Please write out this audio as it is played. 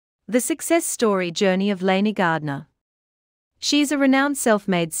The success story journey of Lanie Gardner. She is a renowned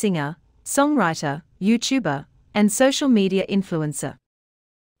self-made singer, songwriter, YouTuber, and social media influencer.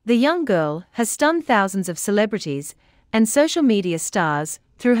 The young girl has stunned thousands of celebrities and social media stars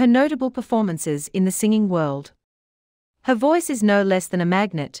through her notable performances in the singing world. Her voice is no less than a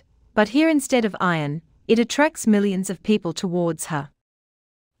magnet, but here instead of iron, it attracts millions of people towards her.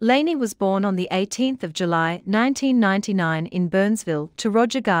 Lanie was born on the 18th of July 1999 in Burnsville to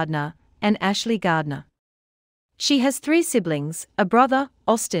Rodger Gardner and Aleigha Gardner. She has 3 siblings, a brother,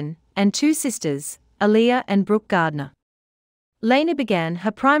 Austin, and 2 sisters, Aleigha and Brook Gardner. Lanie began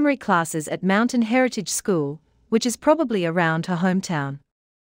her primary classes at Mountain Heritage School, which is probably around her hometown.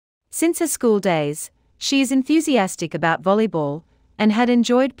 Since her school days, she is enthusiastic about volleyball and had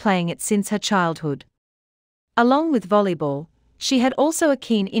enjoyed playing it since her childhood. Along with volleyball, she had also a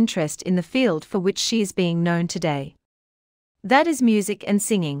keen interest in the field for which she is being known today. That is music and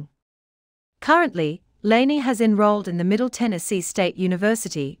singing. Currently, Lanie has enrolled in the Middle Tennessee State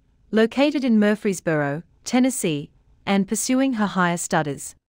University, located in Murfreesboro, Tennessee, and pursuing her higher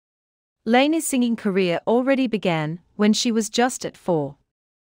studies. Lanie's singing career already began when she was just at 4.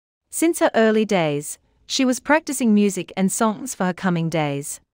 Since her early days, she was practicing music and songs for her coming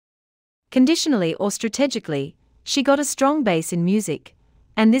days. Conditionally or strategically, she got a strong base in music,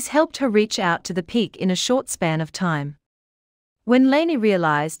 and this helped her reach out to the peak in a short span of time. When Lanie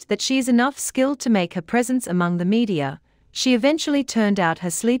realized that she is enough skilled to make her presence among the media, she eventually turned out her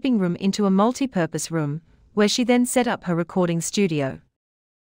sleeping room into a multi-purpose room, where she then set up her recording studio.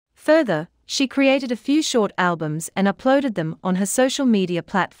 Further, she created a few short albums and uploaded them on her social media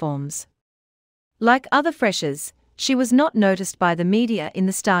platforms. Like other freshers, she was not noticed by the media in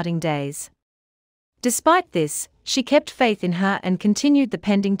the starting days. Despite this, she kept faith in her and continued the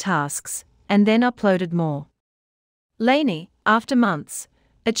pending tasks, and then uploaded more. Lanie, after months,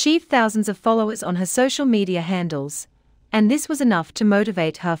 achieved thousands of followers on her social media handles, and this was enough to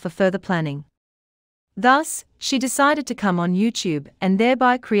motivate her for further planning. Thus, she decided to come on YouTube and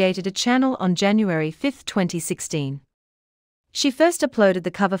thereby created a channel on January 5, 2016. She first uploaded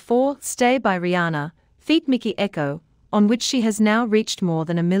the cover for Stay by Rihanna, feat. Mickey Echo, on which she has now reached more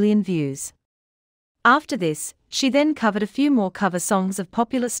than 1 million views. After this, she then covered a few more cover songs of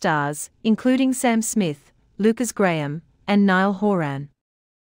popular stars, including Sam Smith, Lucas Graham, and Niall Horan.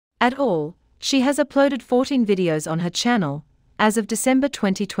 At all, she has uploaded 14 videos on her channel, as of December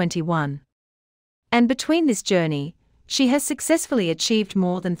 2021. And between this journey, she has successfully achieved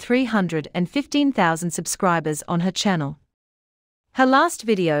more than 315,000 subscribers on her channel. Her last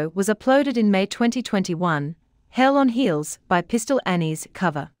video was uploaded in May 2021, Hell on Heels by Pistol Annie's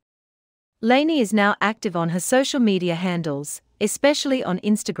cover. Lanie is now active on her social media handles, especially on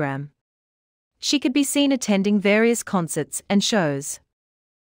Instagram. She could be seen attending various concerts and shows.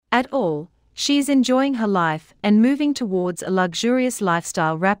 At all, she is enjoying her life and moving towards a luxurious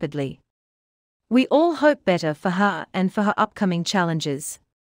lifestyle rapidly. We all hope better for her and for her upcoming challenges.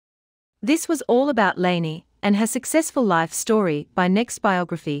 This was all about Lanie and her successful life story by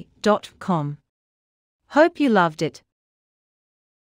NextBiography.com. Hope you loved it.